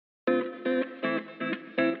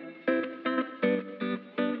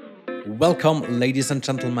Welcome, ladies and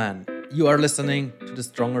gentlemen. You are listening to the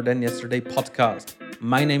Stronger Than Yesterday podcast.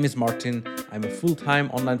 My name is Martin. I'm a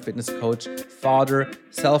full-time online fitness coach, father,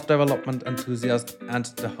 self-development enthusiast, and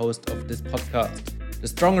the host of this podcast. The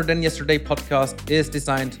Stronger Than Yesterday podcast is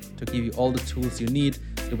designed to give you all the tools you need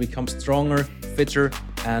to become stronger, fitter,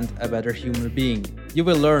 and a better human being. You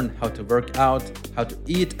will learn how to work out, how to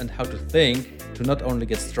eat, and how to think to not only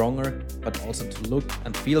get stronger, but also to look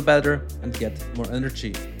and feel better and get more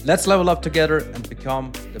energy. Let's level up together and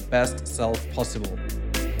become the best self possible.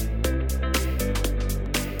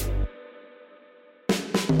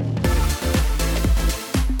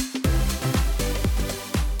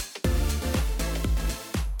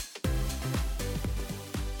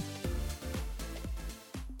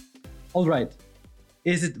 All right.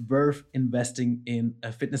 Is it worth investing in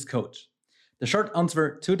a fitness coach? The short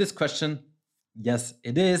answer to this question, yes,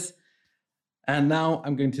 it is. And now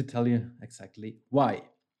I'm going to tell you exactly why.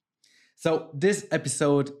 So this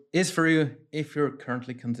episode is for you if you're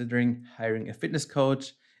currently considering hiring a fitness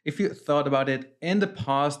coach, if you thought about it in the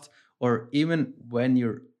past, or even when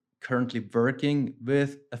you're currently working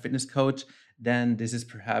with a fitness coach, then this is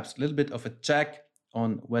perhaps a little bit of a check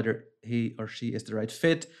on whether he or she is the right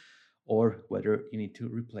fit, or whether you need to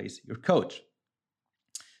replace your coach.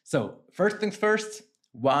 So first things first,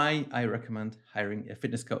 why I recommend hiring a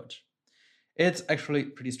fitness coach. It's actually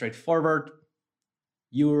pretty straightforward.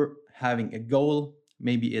 You're having a goal.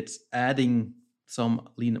 Maybe it's adding some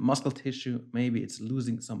lean muscle tissue. Maybe it's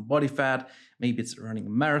losing some body fat. Maybe it's running a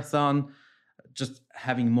marathon, just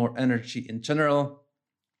having more energy in general.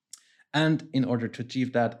 And in order to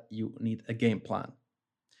achieve that, you need a game plan.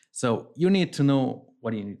 So you need to know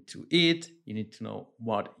what you need to eat. You need to know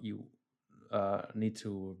what you need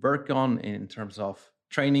to work on in terms of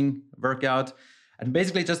training, workout, and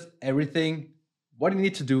basically just everything, what you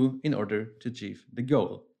need to do in order to achieve the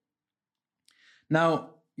goal.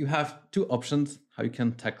 Now, you have two options how you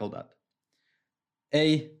can tackle that.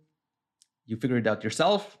 A, you figure it out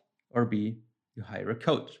yourself, or B, you hire a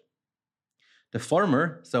coach. The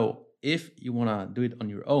former, so if you want to do it on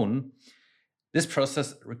your own, this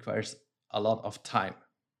process requires a lot of time.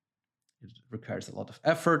 It requires a lot of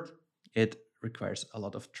effort. It requires a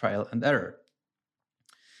lot of trial and error.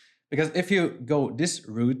 Because if you go this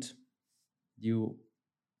route, you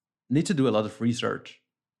need to do a lot of research.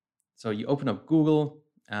 So you open up Google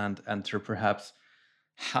and enter perhaps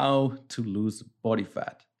how to lose body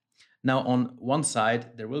fat. Now on one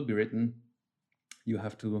side, there will be written, you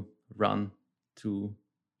have to run 2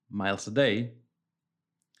 miles a day.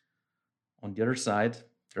 On the other side,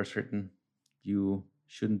 there's written you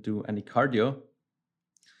shouldn't do any cardio.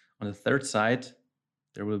 On the third side,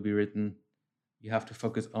 there will be written you have to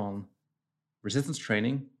focus on resistance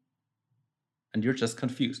training, and you're just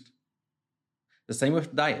confused. The same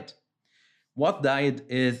with diet. What diet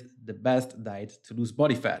is the best diet to lose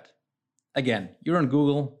body fat? Again, you're on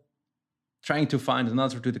Google trying to find an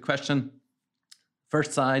answer to the question.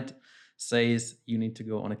 First side says you need to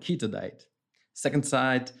go on a keto diet. Second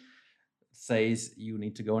side says you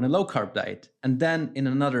need to go on a low carb diet. And then in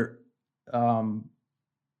another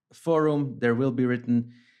forum, there will be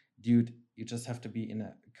written, dude, you just have to be in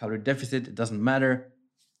a calorie deficit. It doesn't matter.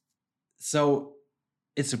 So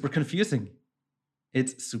it's super confusing.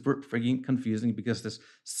 It's super freaking confusing because there's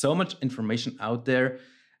so much information out there,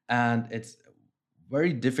 and it's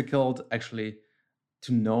very difficult actually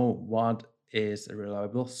to know what is a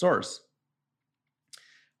reliable source.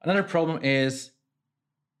 Another problem is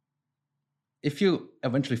if you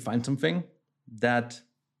eventually find something that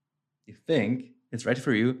you think is right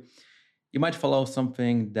for you, you might follow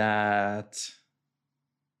something that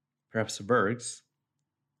perhaps works,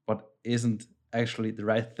 but isn't actually the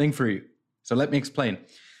right thing for you. So let me explain.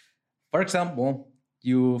 For example,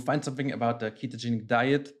 you find something about the ketogenic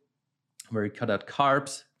diet where you cut out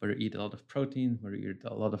carbs, where you eat a lot of protein, where you eat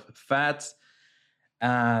a lot of fats,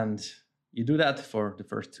 and you do that for the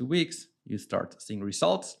first 2 weeks. You start seeing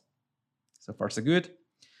results. So far, so good.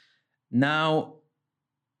 Now,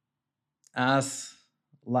 as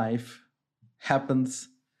life happens,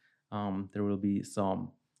 there will be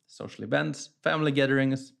some social events, family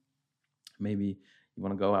gatherings. Maybe you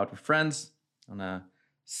want to go out with friends on a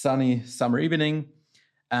sunny summer evening.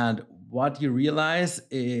 And what you realize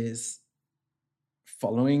is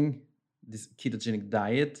following this ketogenic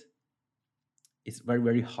diet is very,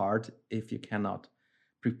 very hard if you cannot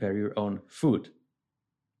prepare your own food.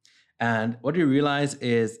 And what you realize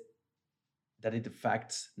is that it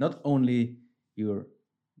affects not only your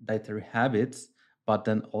dietary habits, but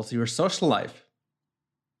then also your social life.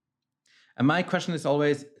 And my question is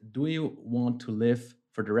always, do you want to live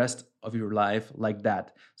for the rest of your life like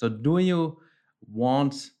that? So do you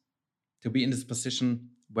want to be in this position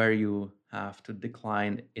where you have to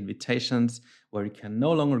decline invitations, where you can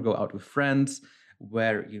no longer go out with friends,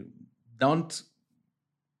 where you don't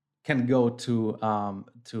can go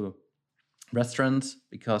to restaurants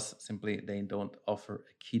because simply they don't offer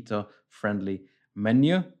a keto friendly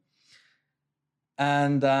menu?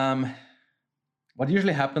 And what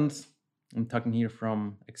usually happens, I'm talking here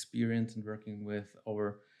from experience and working with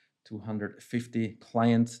over 250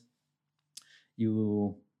 clients,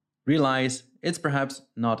 you realize it's perhaps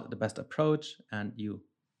not the best approach and you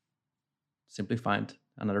simply find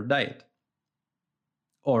another diet.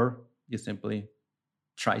 Or you simply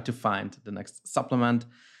try to find the next supplement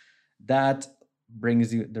that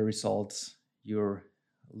brings you the results you're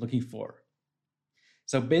looking for.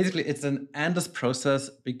 So basically, it's an endless process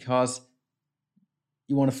because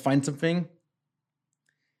you want to find something.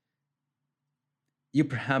 You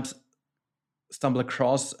perhaps stumble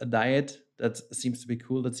across a diet that seems to be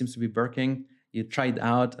cool, that seems to be working. You try it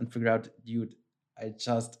out and figure out, dude, I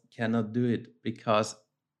just cannot do it because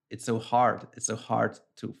it's so hard. It's so hard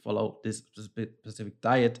to follow this specific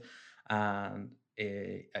diet, and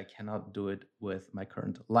I cannot do it with my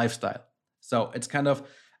current lifestyle. So it's kind of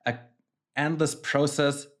a endless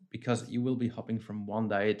process because you will be hopping from one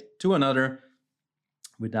diet to another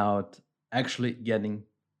without actually getting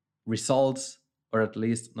results, or at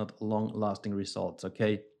least not long-lasting results,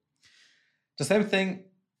 okay? The same thing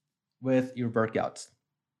with your workouts.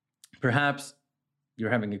 Perhaps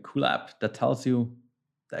you're having a cool app that tells you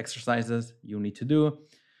the exercises you need to do.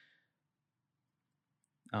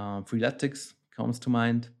 Freeletics comes to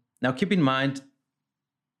mind. Now, keep in mind,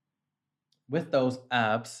 with those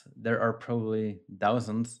apps, there are probably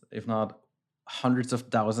thousands, if not hundreds of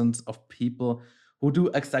thousands of people who do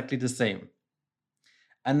exactly the same.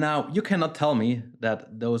 And now you cannot tell me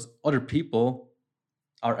that those other people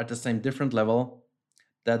are at the same different level,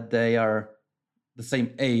 that they are the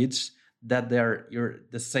same age, that you're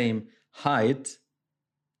the same height.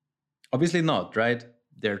 Obviously not, right?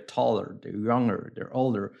 They're taller, they're younger, they're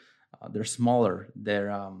older, they're smaller,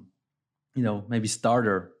 they're maybe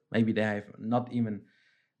starter, maybe they have not even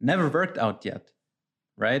never worked out yet,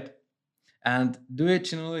 right? And do you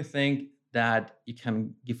genuinely think that you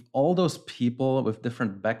can give all those people with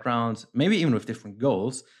different backgrounds, maybe even with different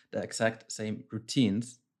goals, the exact same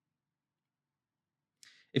routines?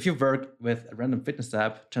 If you work with a random fitness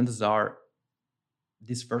app, chances are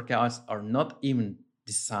these workouts are not even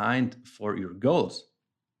designed for your goals.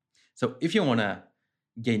 So if you want to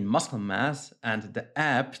gain muscle mass and the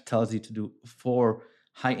app tells you to do 4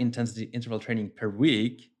 high intensity interval training per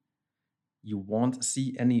week, you won't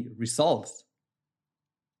see any results.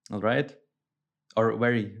 All right? Or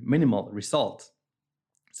very minimal results,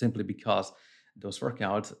 simply because those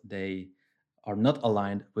workouts, they are not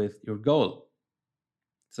aligned with your goal.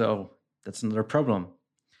 So that's another problem.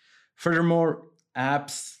 Furthermore,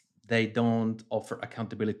 apps, they don't offer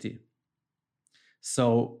accountability.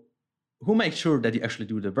 So who makes sure that you actually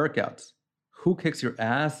do the workouts? Who kicks your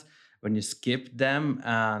ass when you skip them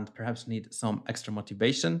and perhaps need some extra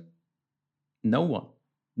motivation? No one.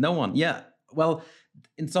 No one. Yeah. Well,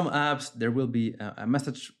 in some apps, there will be a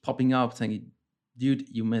message popping up saying, dude,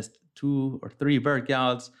 you missed 2 or 3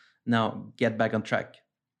 workouts. Now get back on track.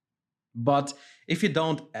 But if you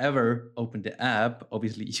don't ever open the app,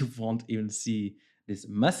 obviously you won't even see this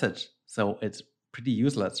message. So it's pretty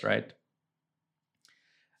useless, right?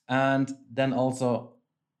 And then also,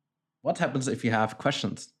 what happens if you have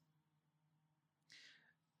questions?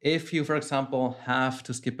 If you, for example, have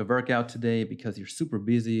to skip a workout today because you're super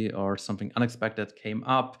busy or something unexpected came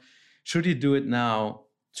up, should you do it now,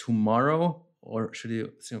 tomorrow, or should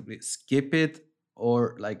you simply skip it?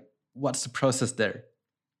 Or what's the process there?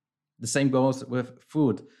 The same goes with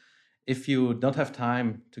food. If you don't have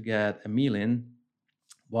time to get a meal in,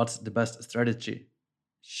 what's the best strategy?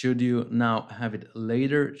 Should you now have it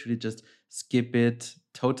later? Should you just skip it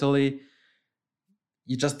totally?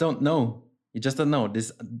 You just don't know. You just don't know.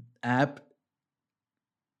 This app,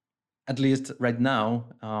 at least right now,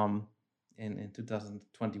 in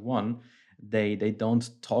 2021, they don't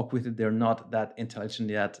talk with it. They're not that intelligent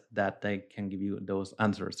yet that they can give you those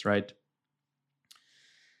answers, right?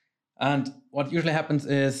 And what usually happens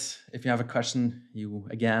is, if you have a question, you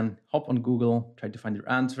again hop on Google, try to find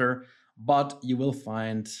your answer, but you will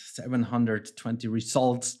find 720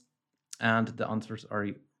 results, and the answers are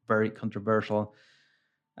very controversial.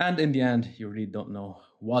 And in the end, you really don't know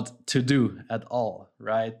what to do at all,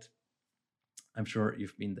 right? I'm sure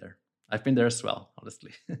you've been there. I've been there as well,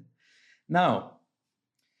 honestly. Now,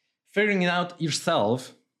 figuring it out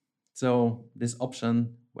yourself So this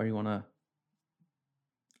option where you want to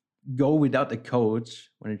go without a coach,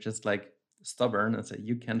 when you're just like stubborn and say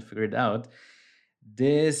you can't figure it out,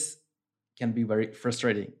 this can be very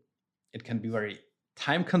frustrating. It can be very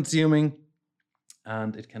time consuming,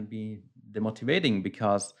 and it can be demotivating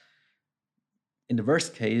because in the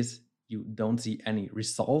worst case, you don't see any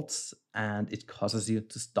results and it causes you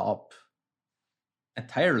to stop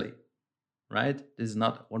entirely, right? This is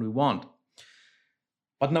not what we want.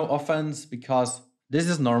 But no offense, because this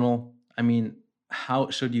is normal. I mean,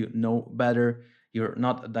 how should you know better? You're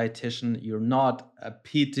not a dietitian, you're not a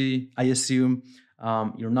PT, I assume.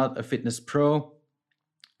 You're not a fitness pro.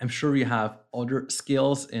 I'm sure you have other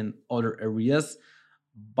skills in other areas,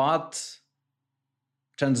 but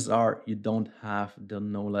chances are you don't have the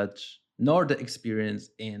knowledge nor the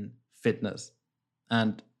experience in fitness.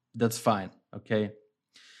 And that's fine, okay?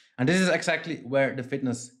 And this is exactly where the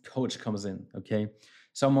fitness coach comes in, okay?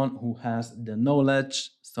 Someone who has the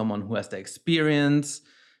knowledge, someone who has the experience,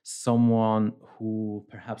 someone who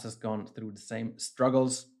perhaps has gone through the same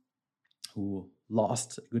struggles, who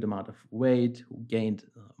lost a good amount of weight, who gained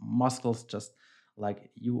muscles just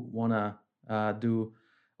like you wanna do,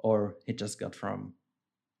 or he just got from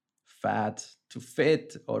fat to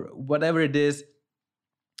fit, or whatever it is,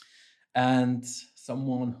 and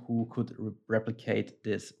someone who could replicate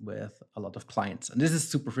this with a lot of clients. And this is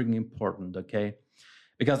super freaking important, okay?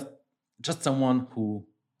 Because just someone who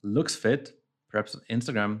looks fit, perhaps on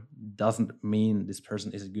Instagram, doesn't mean this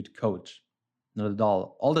person is a good coach. Not at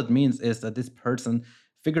all. All that means is that this person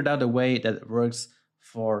figured out a way that works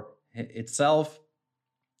for itself.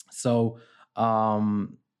 So,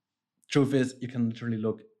 truth is, you can literally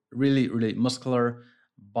look really, really muscular.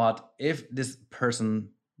 But if this person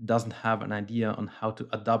doesn't have an idea on how to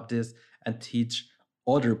adopt this and teach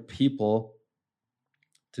other people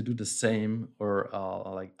to do the same, or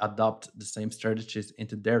like adopt the same strategies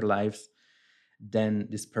into their lives, then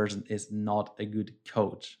this person is not a good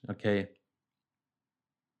coach, okay?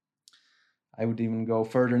 I would even go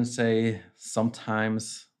further and say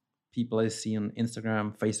sometimes people I see on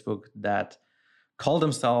Instagram, Facebook that call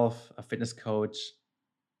themselves a fitness coach,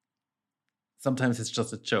 sometimes it's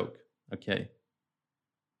just a joke, okay?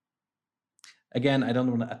 Again, I don't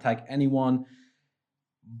want to attack anyone,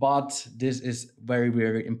 but this is very,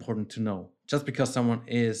 very important to know. Just because someone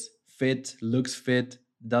is fit, looks fit,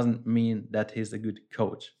 doesn't mean that he's a good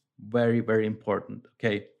coach. Very, very important,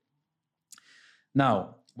 okay?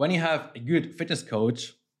 Now, when you have a good fitness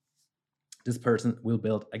coach, this person will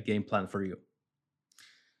build a game plan for you.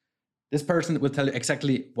 This person will tell you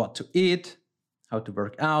exactly what to eat, how to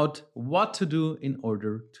work out, what to do in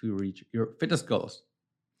order to reach your fitness goals.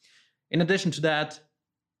 In addition to that,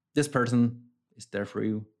 this person is there for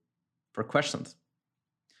you for questions.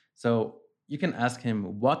 So you can ask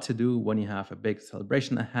him what to do when you have a big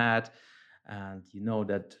celebration ahead and you know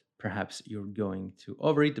that perhaps you're going to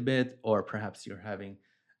overeat a bit, or perhaps you're having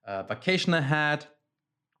a vacation ahead.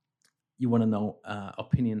 You want to know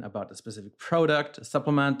opinion about a specific product, a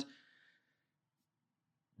supplement.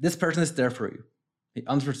 This person is there for you. He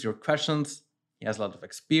answers your questions. He has a lot of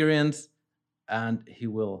experience, and he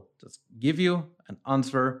will just give you an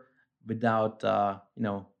answer without,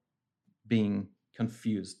 being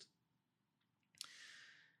confused.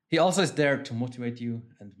 He also is there to motivate you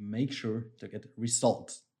and make sure to get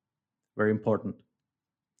results. Very important.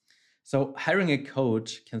 So hiring a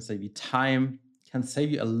coach can save you time, can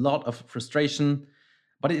save you a lot of frustration,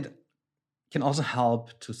 but it can also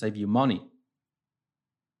help to save you money.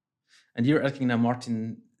 And you're asking now,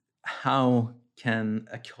 Martin, how can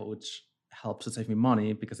a coach help to save me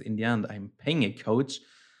money? Because in the end, I'm paying a coach.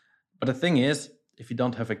 But the thing is, if you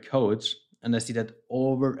don't have a coach, and I see that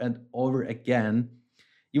over and over again,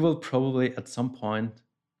 you will probably at some point,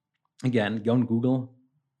 again, go on Google,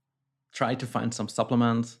 try to find some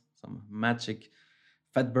supplements, some magic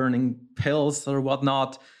fat burning pills or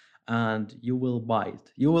whatnot, and you will buy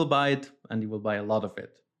it. You will buy it, and you will buy a lot of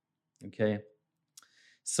it. Okay.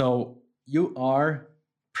 So you are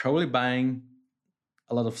probably buying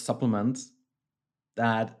a lot of supplements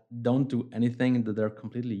that don't do anything, that they're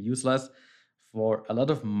completely useless for a lot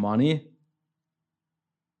of money.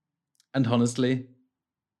 And honestly,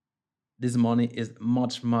 this money is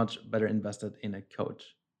much, much better invested in a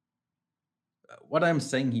coach. What I'm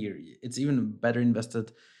saying here, it's even better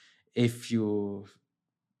invested if you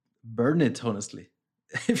burn it, honestly.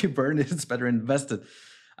 If you burn it, it's better invested.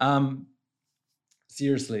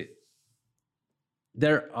 Seriously,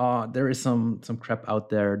 there is some crap out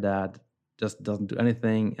there that just doesn't do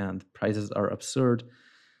anything and prices are absurd.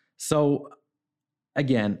 So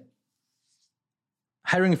again,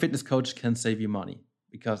 hiring a fitness coach can save you money.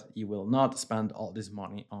 because you will not spend all this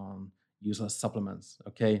money on useless supplements.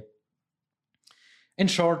 Okay. In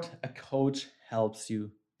short, a coach helps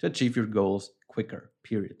you to achieve your goals quicker,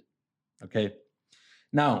 period. Okay.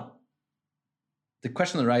 Now, the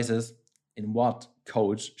question arises, in what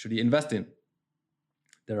coach should you invest in?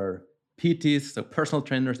 There are PTs, so personal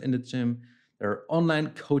trainers in the gym. There are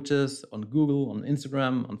online coaches on Google, on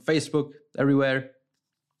Instagram, on Facebook, everywhere.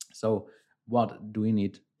 So, what do we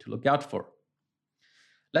need to look out for?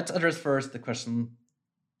 Let's address first the question,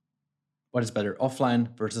 what is better,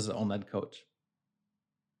 offline versus an online coach?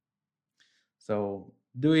 So,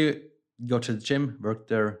 do you go to the gym, work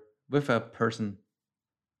there with a person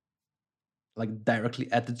like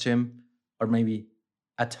directly at the gym or maybe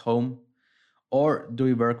at home? Or do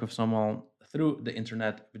we work with someone through the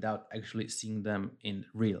internet without actually seeing them in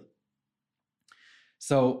real?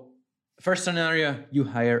 So, first scenario, you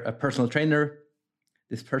hire a personal trainer.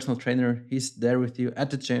 This personal trainer, he's there with you at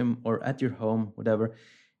the gym or at your home, whatever.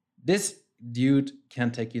 This dude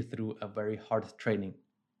can take you through a very hard training.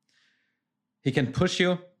 He can push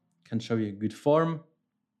you, can show you good form,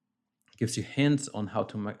 gives you hints on how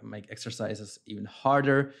to make exercises even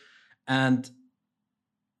harder. And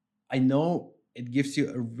I know it gives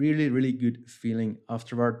you a really, really good feeling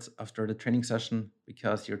afterwards, after the training session,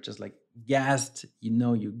 because you're just like gassed, you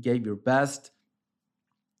know, you gave your best,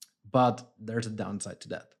 but there's a downside to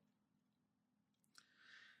that.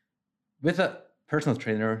 With a personal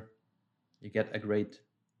trainer, you get a great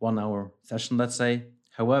 1 hour session, let's say.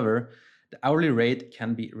 However, the hourly rate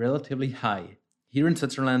can be relatively high. Here in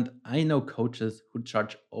Switzerland, I know coaches who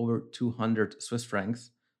charge over 200 Swiss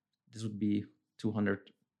francs. This would be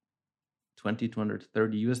 220,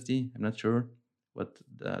 230 USD. I'm not sure what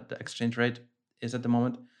the exchange rate is at the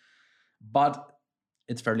moment, but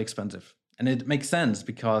it's fairly expensive. And it makes sense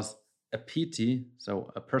because a PT,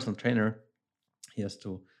 so a personal trainer, he has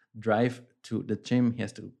to drive to the gym, he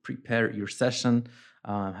has to prepare your session,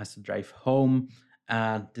 has to drive home,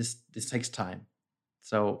 and this takes time.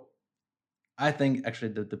 So I think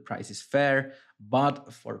actually that the price is fair,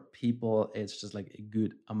 but for people, it's just like a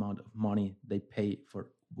good amount of money they pay for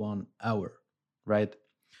 1 hour, right?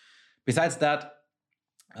 Besides that,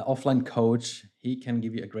 an offline coach, he can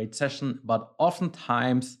give you a great session, but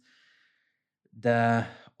oftentimes the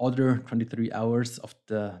other 23 hours of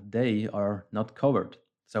the day are not covered.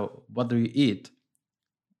 So what do you eat?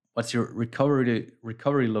 What's your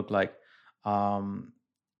recovery look like?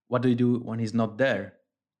 What do you do when he's not there?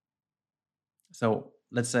 So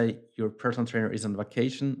let's say your personal trainer is on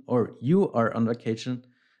vacation or you are on vacation.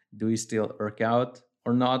 Do you still work out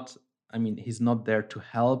or not? I mean, he's not there to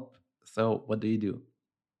help. So what do you do?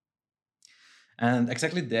 And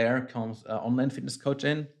exactly there comes an online fitness coach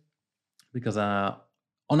in, because an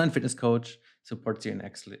online fitness coach supports you in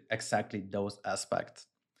exactly those aspects.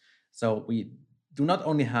 So we do not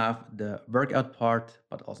only have the workout part,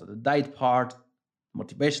 but also the diet part,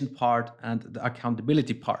 motivation part, and the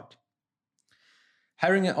accountability part.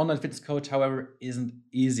 Hiring an online fitness coach, however, isn't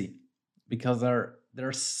easy because there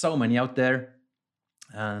are so many out there,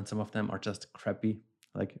 and some of them are just crappy,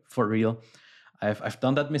 like for real. I've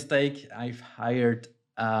done that mistake. I've hired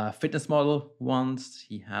a fitness model once.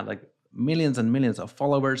 He had like millions and millions of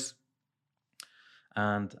followers,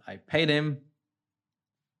 and I paid him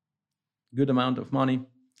good amount of money.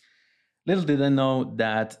 Little did I know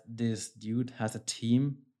that this dude has a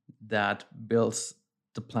team that builds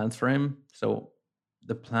the plans for him. So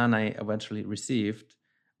the plan I eventually received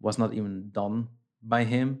was not even done by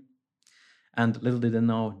him. And little did I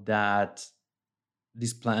know that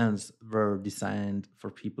these plans were designed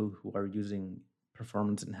for people who are using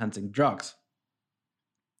performance enhancing drugs.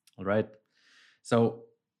 All right. So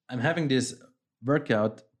I'm having this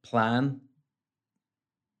workout plan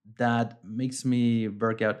that makes me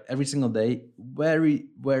work out every single day very,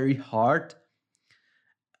 very hard.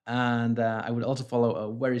 And I would also follow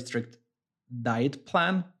a very strict diet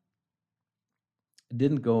plan. It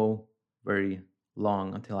didn't go very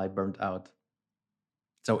long until I burnt out.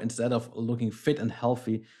 So instead of looking fit and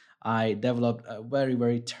healthy, I developed a very,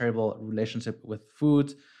 very terrible relationship with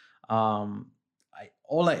food.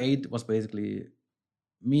 All I ate was basically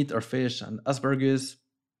meat or fish and asparagus,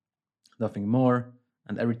 nothing more.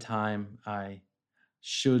 And every time I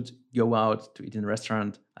should go out to eat in a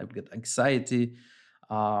restaurant, I would get anxiety.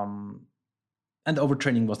 And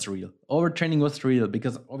overtraining was real. Overtraining was real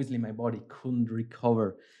because obviously my body couldn't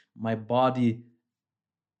recover. My body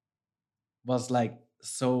was like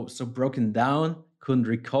so broken down, couldn't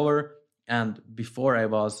recover. And before I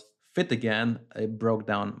was fit again, I broke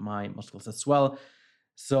down my muscles as well.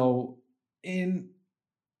 So in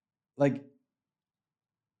like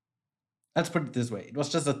let's put it this way. It was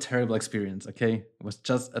just a terrible experience, okay? It was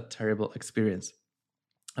just a terrible experience.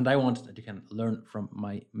 And I want that you can learn from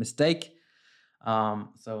my mistake.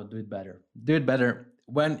 So do it better. Do it better.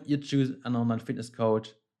 When you choose an online fitness coach,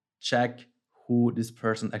 check who this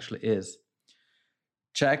person actually is.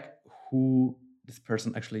 Check who this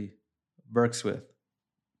person actually works with.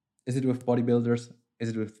 Is it with bodybuilders? Is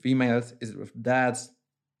it with females? Is it with dads?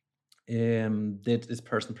 Did this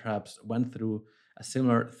person perhaps went through a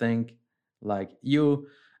similar thing like you?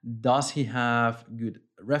 Does he have good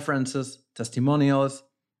references, testimonials?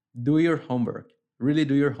 Do your homework. Really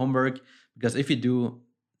do your homework, because if you do,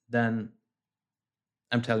 then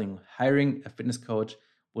I'm telling you, hiring a fitness coach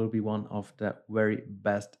will be one of the very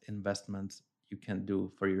best investments you can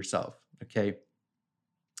do for yourself. Okay.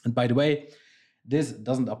 And by the way, this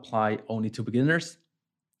doesn't apply only to beginners.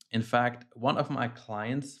 In fact, one of my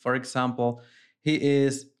clients, for example, he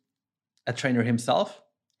is a trainer himself.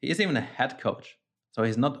 He is even a head coach. So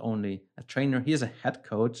he's not only a trainer, he is a head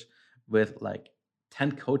coach with like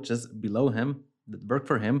 10 coaches below him that work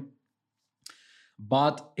for him.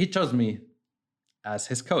 But he chose me as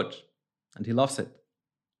his coach and he loves it.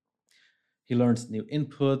 He learns new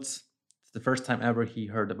inputs. It's the first time ever he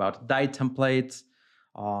heard about diet templates.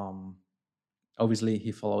 Obviously,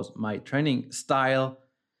 he follows my training style.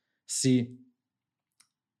 See,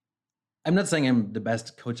 I'm not saying I'm the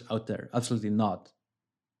best coach out there. Absolutely not.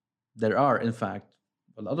 There are, in fact,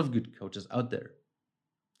 a lot of good coaches out there.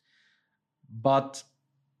 But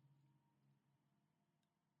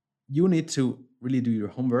you need to really do your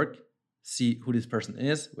homework, see who this person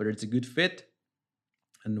is, whether it's a good fit.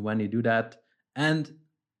 And when you do that, and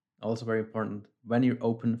also very important, when you're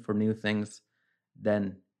open for new things,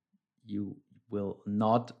 then you will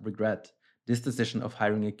not regret this decision of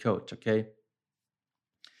hiring a coach, okay?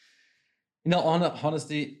 In all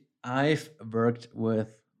honesty, I've worked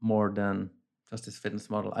with more than just this fitness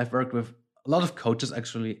model. I've worked with a lot of coaches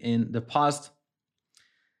actually in the past.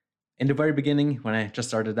 In the very beginning, when I just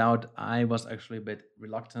started out, I was actually a bit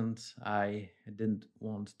reluctant. I didn't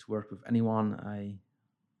want to work with anyone. I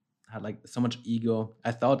had like so much ego.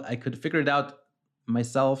 I thought I could figure it out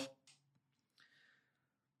myself.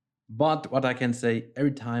 But what I can say,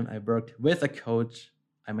 every time I worked with a coach,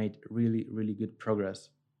 I made really, really good progress.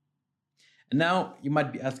 And now you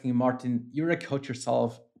might be asking, Martin, you're a coach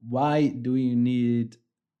yourself. Why do you need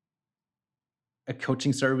a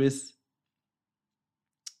coaching service?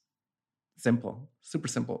 Simple, super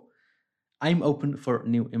simple. I'm open for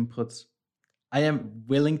new inputs. I am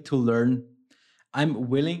willing to learn. I'm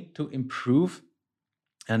willing to improve.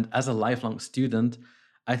 And as a lifelong student,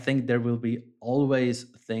 I think there will be always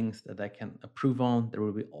things that I can improve on. There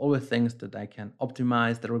will be always things that I can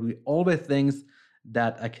optimize. There will be always things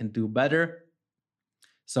that I can do better.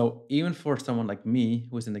 So even for someone like me,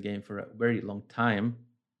 who is in the game for a very long time,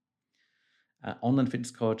 an online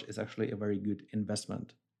fitness coach is actually a very good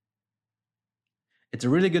investment. It's a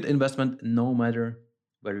really good investment no matter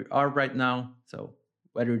where you are right now. So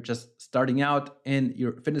whether you're just starting out in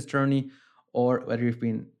your fitness journey or whether you've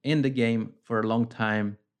been in the game for a long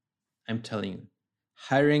time, I'm telling you,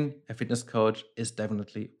 hiring a fitness coach is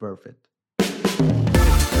definitely worth it.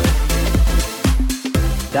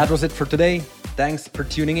 That was it for today. Thanks for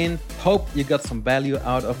tuning in. Hope you got some value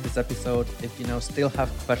out of this episode. If you now still have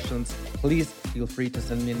questions, please feel free to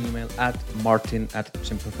send me an email at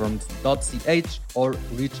martin@gymperformance.ch or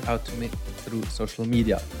reach out to me through social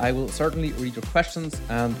media. I will certainly read your questions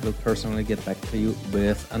and will personally get back to you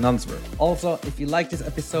with an answer. Also, if you like this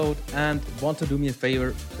episode and want to do me a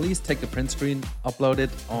favor, please take a print screen, upload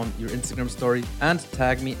it on your Instagram story and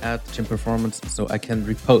tag me at Gym Performance so I can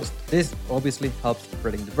repost. This obviously helps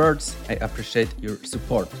spreading the words. I appreciate your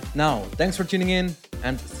support. Now, thanks for tuning in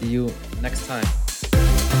and see you next time.